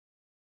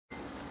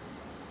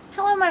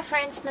Hello my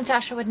friends,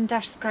 Natasha with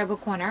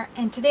Natasha'Scrapbookorner,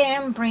 and today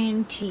I'm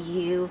bringing to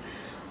you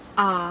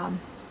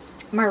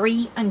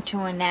Marie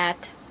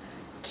Antoinette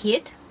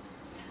kit.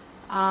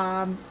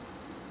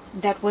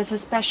 That was a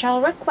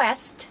special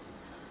request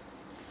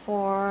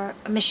for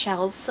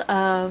Michelle's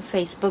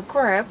Facebook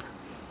group.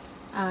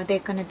 They're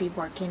going to be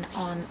working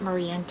on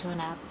Marie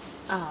Antoinette's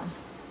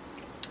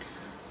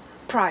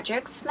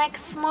projects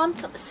next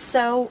month,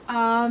 so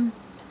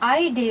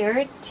I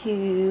dared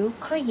to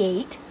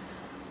create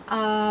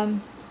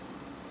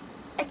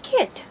a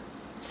kit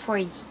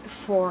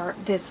for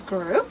this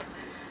group.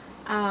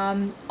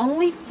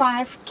 Only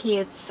 5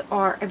 kits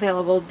are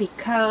available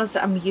because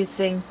I'm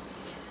using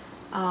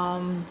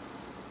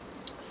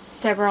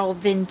several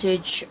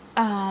vintage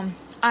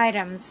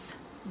items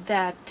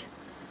that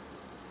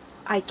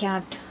I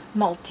can't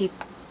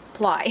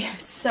multiply,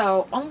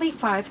 so only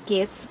 5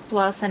 kits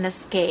plus an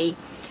SK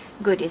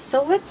goodies.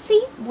 So let's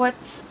see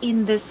what's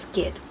in this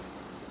kit.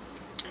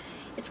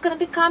 It's gonna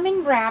be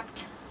coming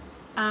wrapped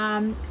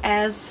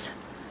as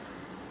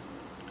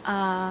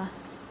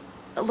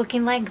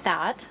looking like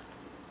that,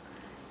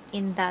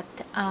 in that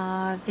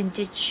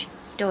vintage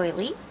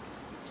doily.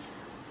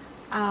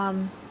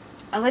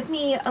 Let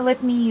me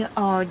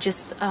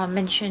just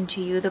mention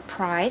to you the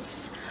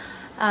price.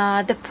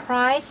 The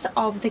price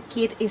of the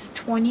kit is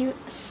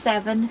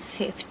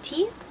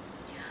 $27.50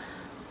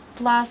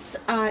 plus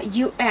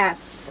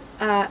US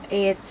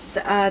it's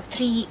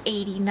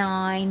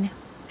 $3.89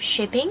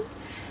 shipping,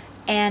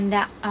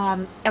 and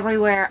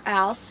everywhere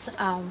else,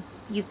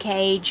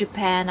 UK,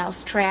 Japan,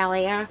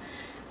 Australia,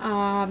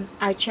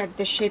 I checked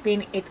the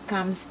shipping, it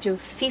comes to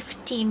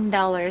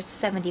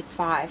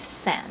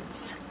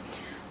 $15.75.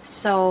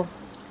 So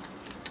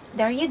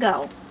there you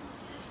go.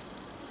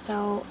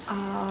 So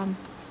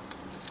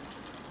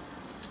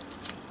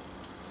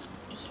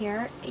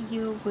here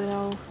you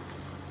will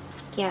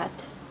get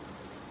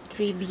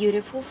 3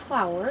 beautiful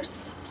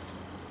flowers.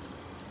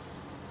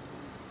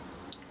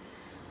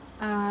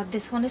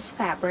 This one is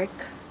fabric,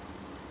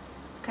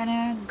 kind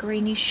of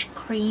greenish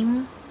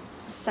cream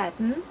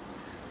satin.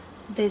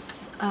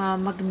 This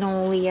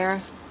magnolia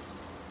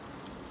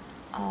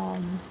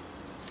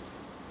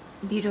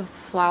beautiful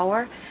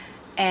flower,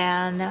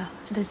 and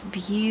this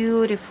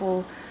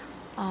beautiful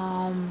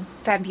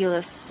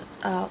fabulous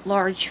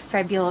large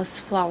fabulous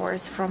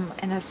flowers from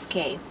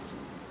NSK.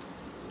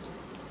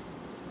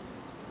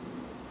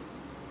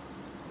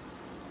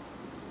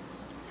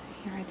 So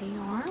here they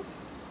are.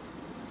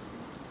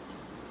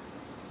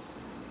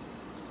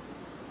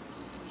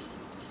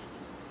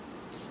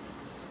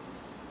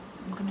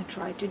 I'm gonna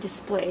try to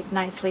display it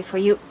nicely for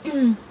you.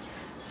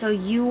 So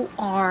you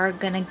are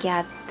gonna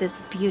get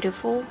this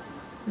beautiful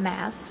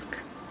mask,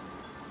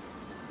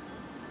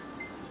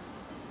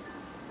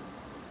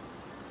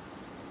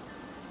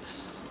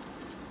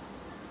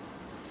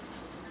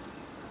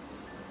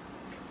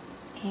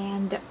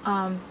 and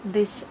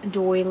this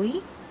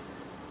doily,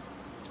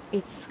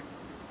 it's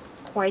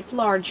quite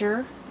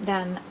larger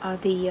than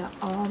the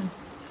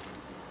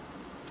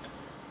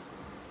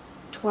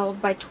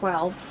 12 by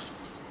 12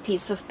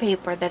 piece of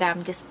paper that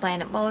I'm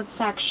displaying. Well, it's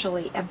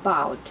actually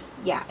about,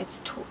 yeah, it's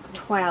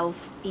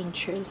 12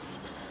 inches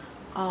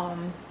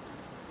long.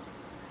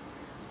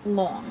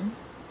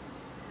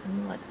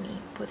 And let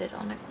me put it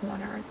on a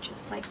corner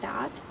just like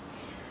that.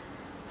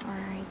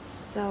 Alright,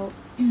 so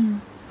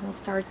I'll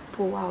start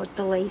pull out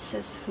the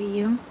laces for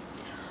you.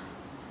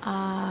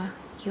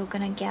 You're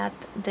gonna get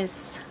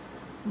this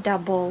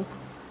double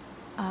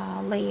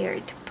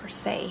layered per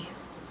se,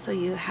 so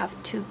you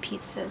have 2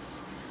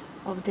 pieces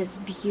of this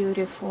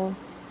beautiful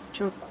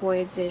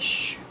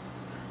turquoise-ish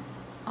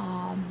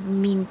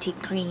minty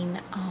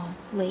green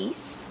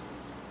lace.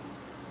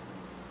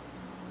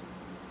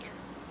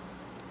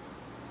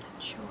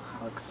 Not sure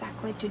how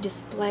exactly to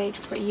display it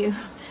for you.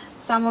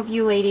 Some of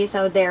you ladies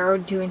out there are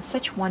doing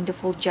such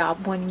wonderful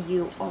job when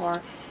you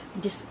are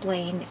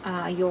displaying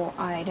your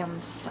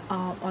items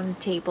on the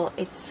table.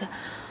 It's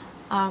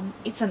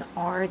an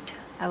art,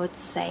 I would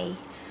say.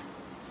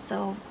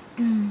 So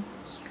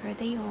here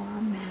they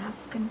are,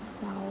 mask and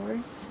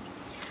flowers.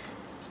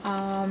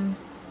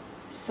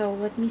 So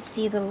let me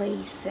see the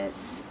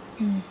laces.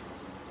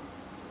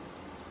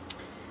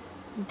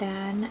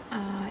 Then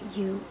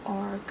you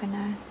are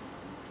gonna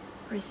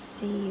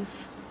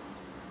receive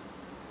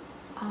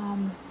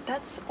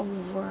that's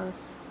over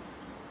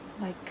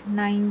like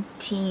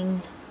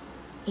 19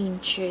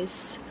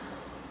 inches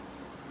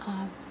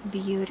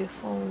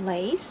beautiful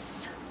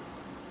lace.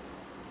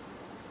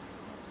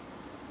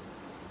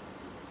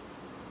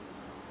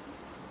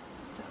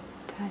 So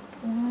that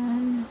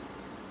one,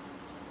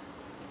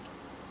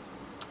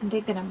 and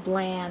they're gonna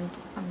blend,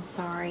 I'm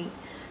sorry.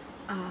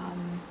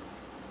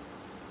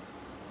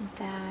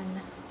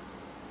 Then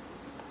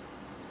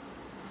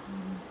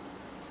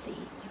let's see,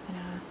 you're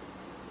gonna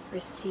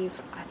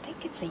receive, I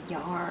think it's a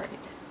yard,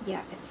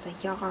 yeah, it's a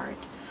yard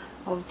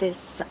of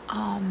this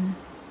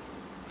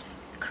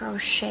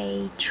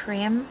crochet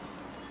trim.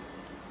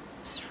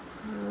 It's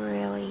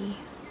really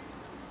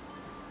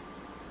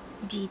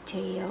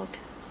detailed,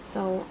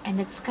 So,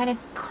 and it's kind of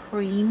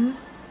cream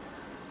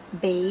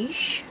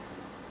beige.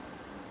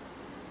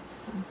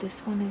 So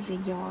this one is a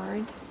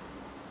yard.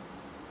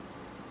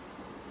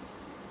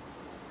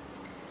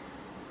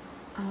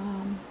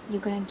 You're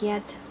gonna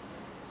get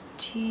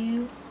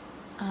 2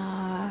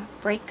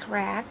 brake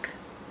rack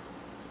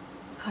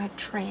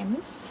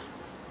trims,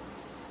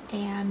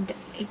 and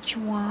each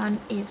one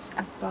is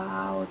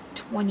about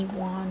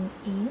 21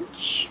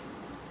 inch.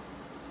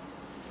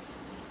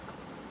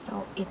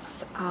 So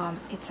it's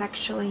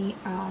actually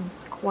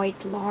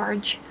quite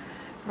large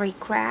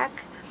rake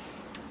rack,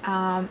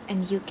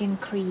 and you can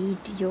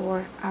create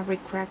your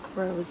rake rack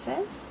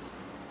roses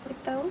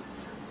with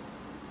those.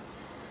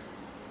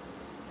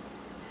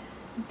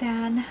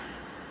 Then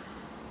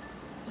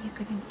you're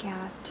gonna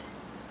get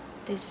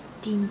this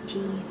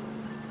dainty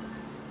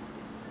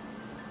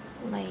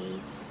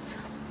lace,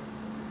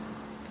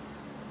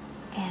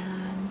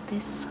 and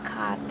this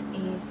cut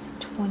is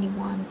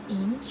 21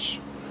 inch,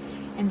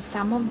 and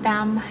some of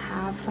them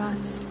have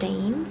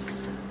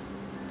stains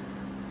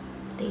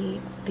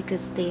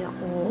because they are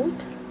old.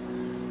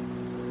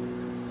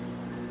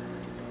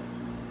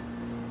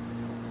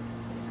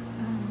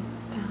 So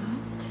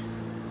that,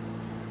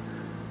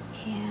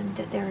 and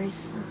there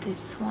is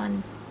this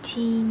one,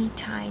 teeny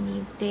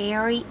tiny,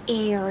 very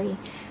airy,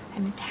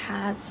 and it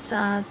has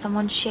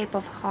some shape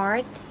of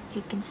heart, if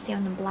you can see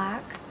on the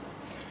black.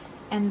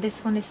 And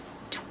this one is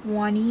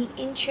 20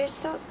 inches,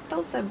 so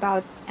those are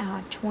about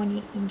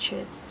 20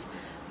 inches,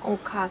 all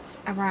cuts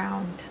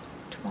around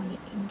 20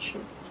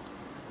 inches.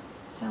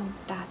 So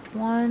that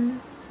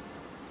one,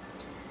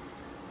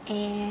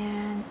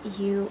 and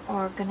you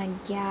are gonna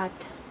get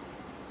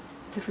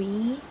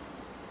 3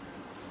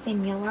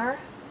 similar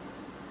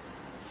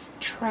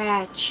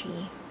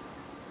stretchy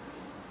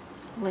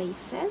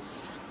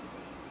laces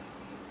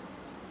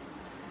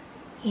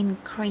in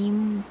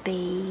cream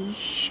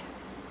beige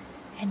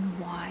and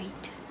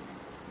white.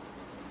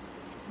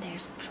 They're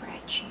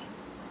stretchy.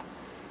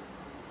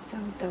 So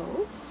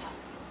those,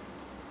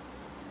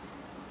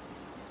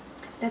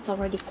 that's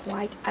already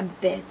quite a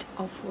bit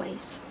of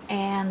lace.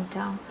 And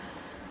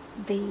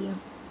the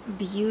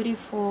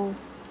beautiful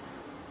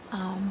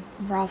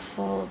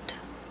ruffled,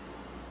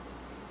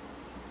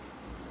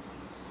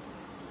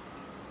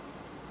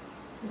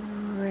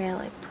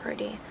 really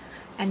pretty.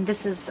 And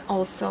this is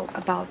also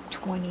about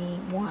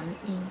 21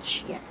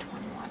 inch, yeah,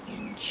 21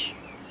 inch.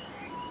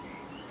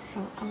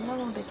 So a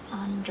little bit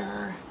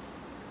under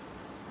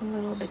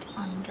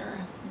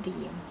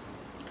the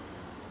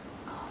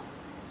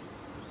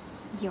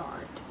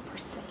yard per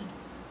se.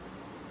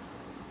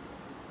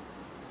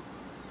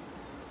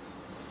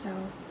 So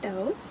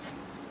those.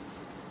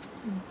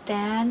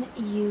 Then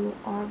you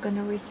are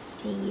gonna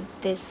receive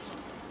this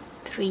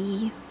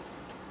 3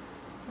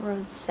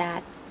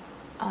 rosette,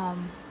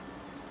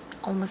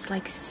 almost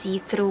like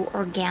see-through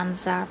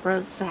organza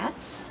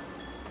rosettes.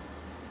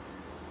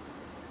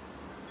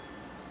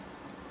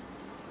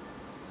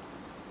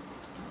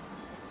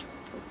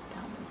 Put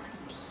them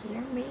right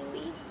here,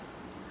 maybe.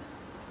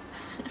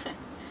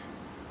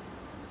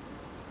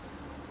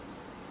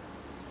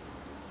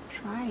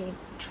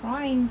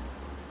 Trying.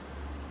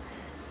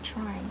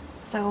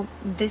 So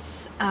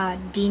this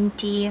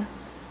dainty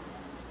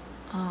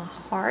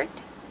heart,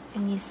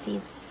 and you see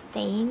it's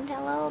stained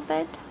a little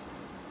bit.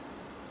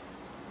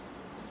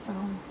 So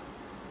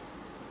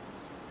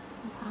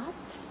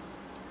that.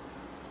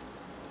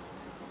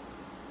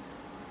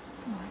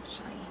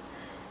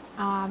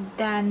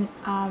 Then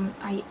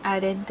I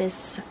added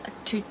this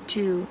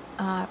tutu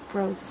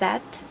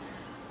rosette.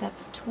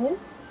 That's tulle.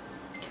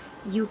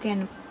 You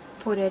can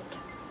put it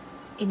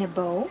in a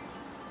bow.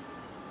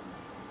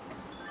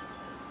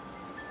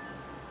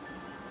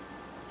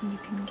 You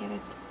can get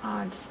it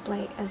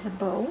display as a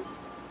bow.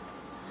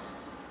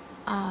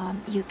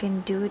 You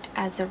can do it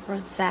as a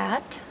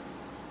rosette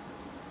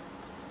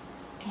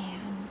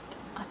and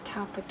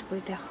top it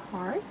with a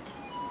heart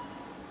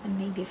and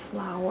maybe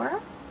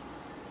flower.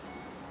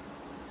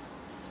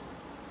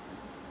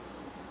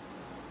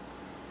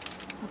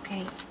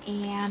 Okay,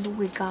 and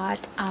we got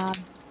a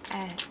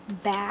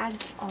bag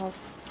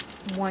of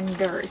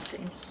wonders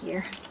in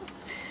here.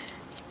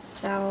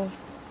 So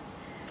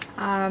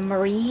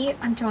Marie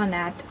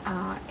Antoinette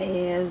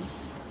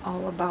is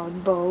all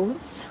about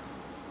bows.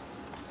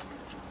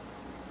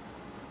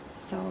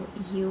 So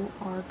you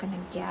are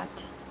gonna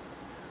get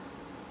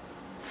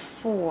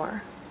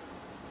 4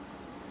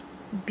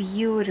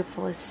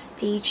 beautiful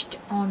stitched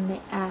on the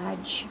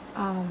edge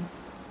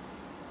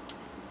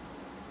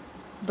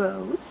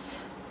bows.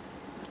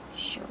 Let me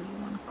show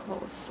you one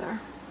closer.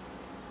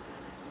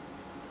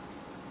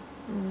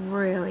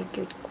 Really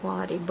good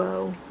quality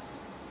bow.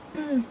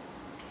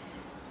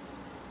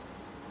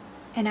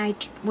 And I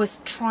was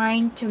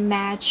trying to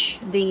match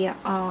the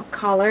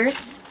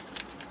colors.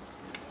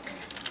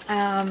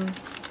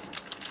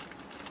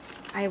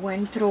 I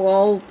went through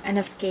all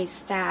NSK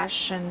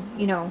stash and,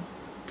 you know,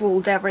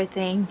 pulled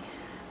everything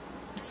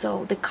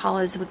so the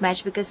colors would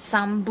match, because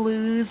some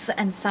blues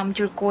and some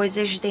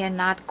turquoises, they are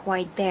not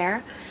quite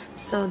there.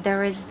 So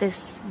there is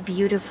this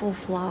beautiful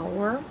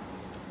flower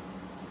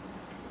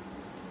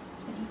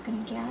that you're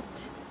gonna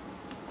get.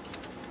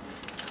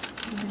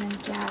 You're gonna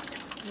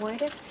get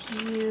quite a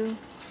few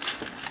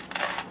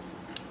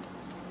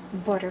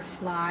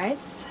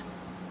butterflies.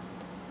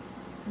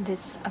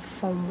 This a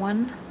foam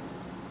one,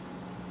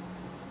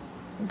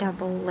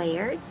 double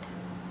layered.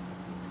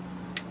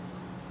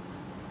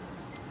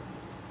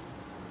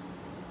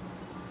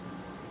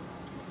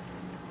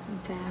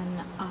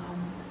 Then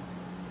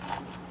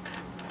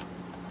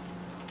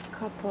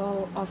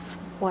couple of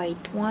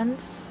white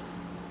ones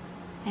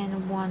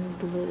and one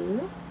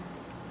blue,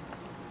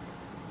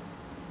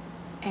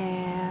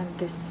 and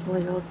this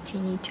little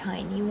teeny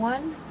tiny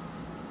one.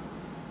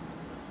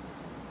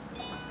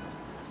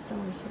 So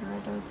here are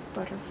those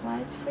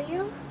butterflies for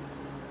you.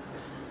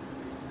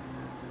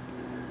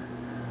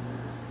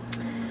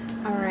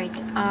 Alright,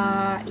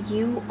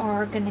 you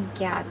are gonna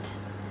get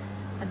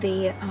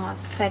the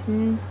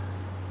satin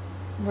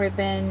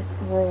ribbon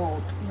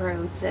rolled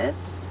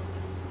roses,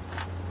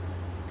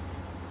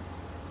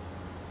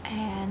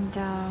 and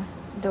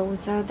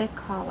those are the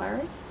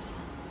colors.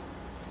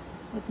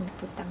 Let me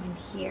put them in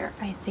here.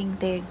 I think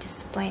they're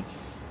displaying.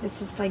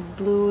 This is like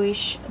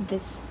bluish,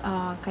 this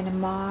kind of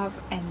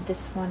mauve, and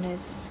this one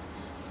is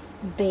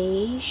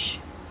beige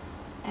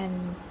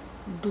and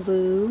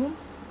blue.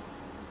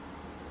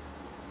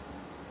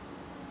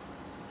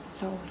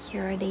 So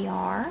here they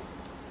are.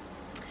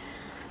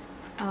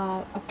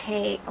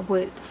 Okay,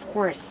 with of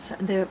course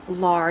the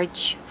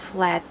large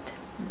flat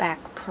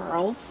back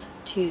pearls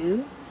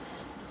too.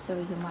 So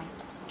you might,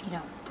 you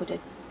know, put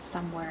it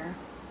somewhere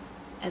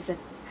as a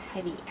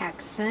heavy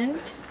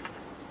accent.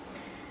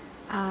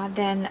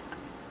 Then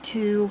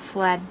 2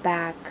 flat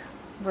back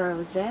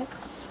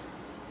roses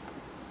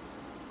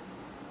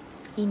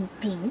in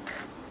pink,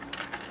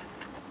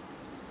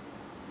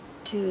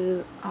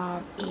 2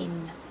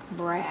 in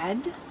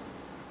red,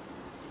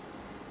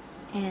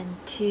 and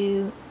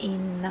 2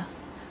 in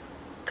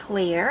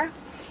clear,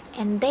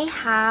 and they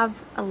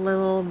have a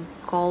little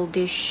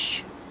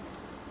goldish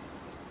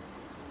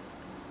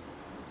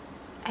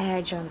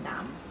edge on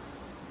them.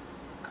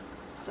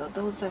 So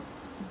those are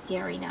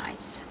very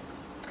nice.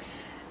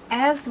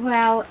 As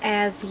well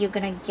as you're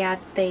gonna get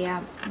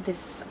the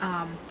this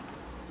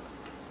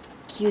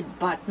cute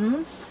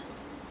buttons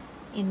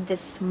in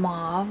this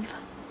mauve,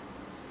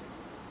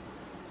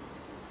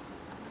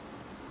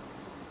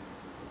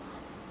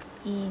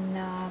 in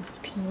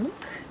pink,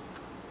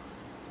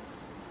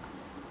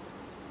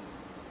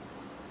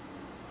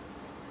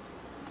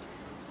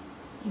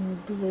 in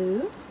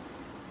blue,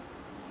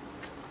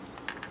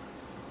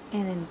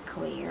 and in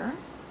clear.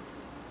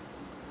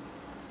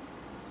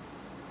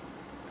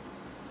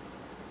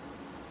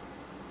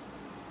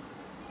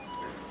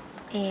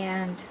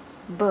 And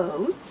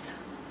bows.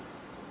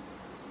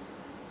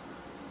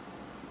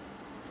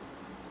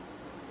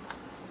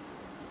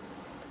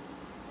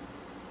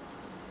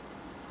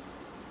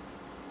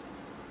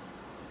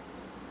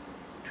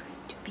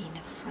 Trying to be in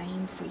a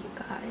frame for you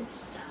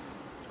guys.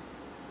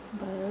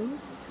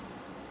 Bows.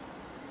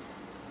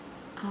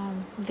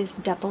 This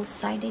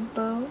double-sided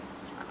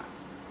bows.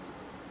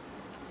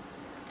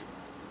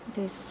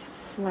 This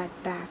flat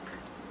back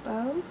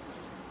bows.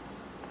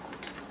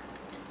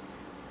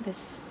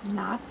 This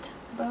knot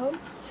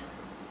bows,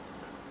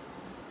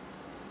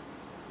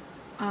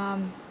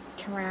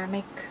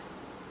 ceramic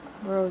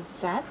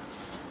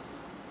rosettes,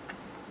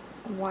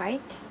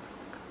 white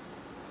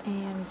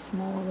and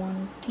smaller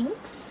one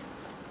pinks,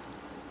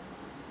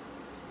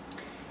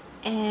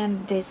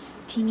 and this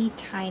teeny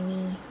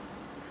tiny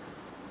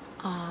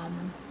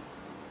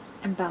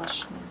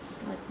embellishments.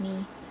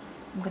 I'm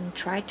gonna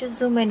try to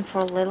zoom in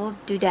for little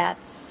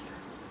doodads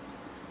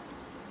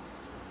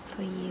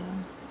for you.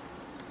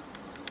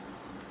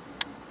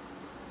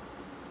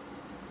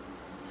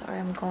 Sorry,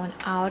 I'm going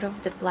out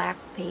of the black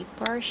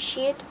paper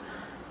sheet,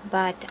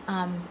 but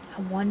I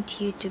want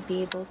you to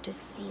be able to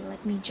see.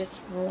 Let me just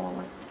roll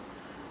it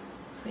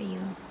for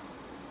you.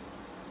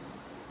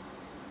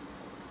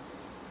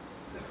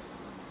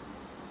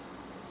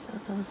 So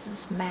those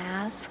is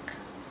mask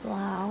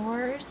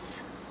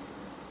flowers.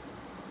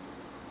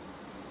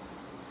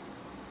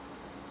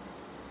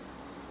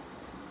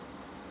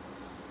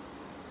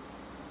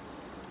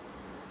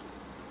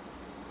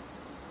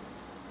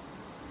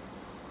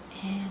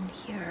 And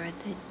here are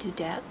the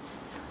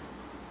doodads.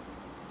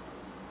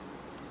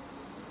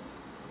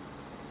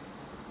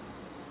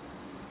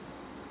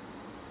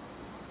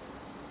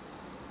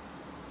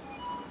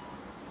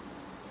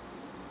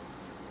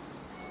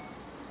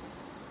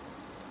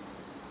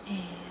 And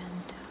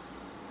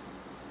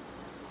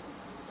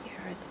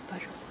here are the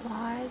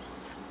butterflies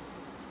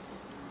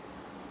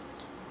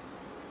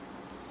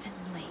and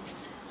laces.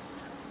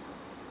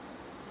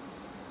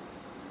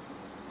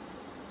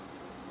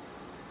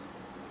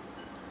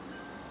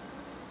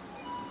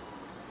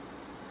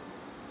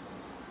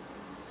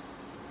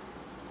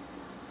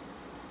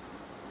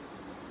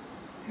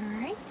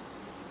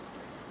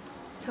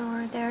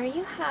 So there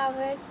you have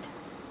it.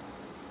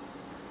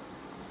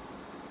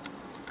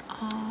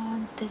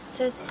 This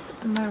is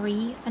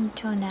Marie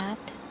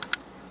Antoinette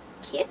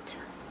kit.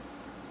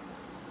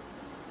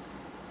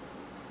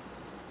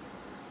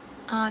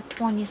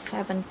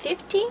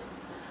 $27.50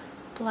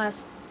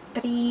 plus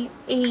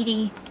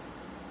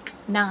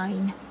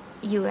 $3.89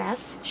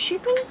 US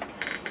shipping,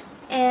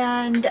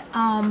 and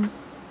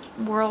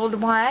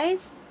worldwide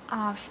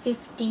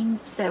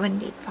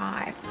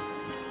 $15.75.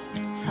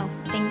 So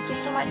thank you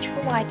so much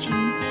for watching.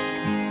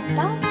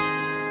 Bye.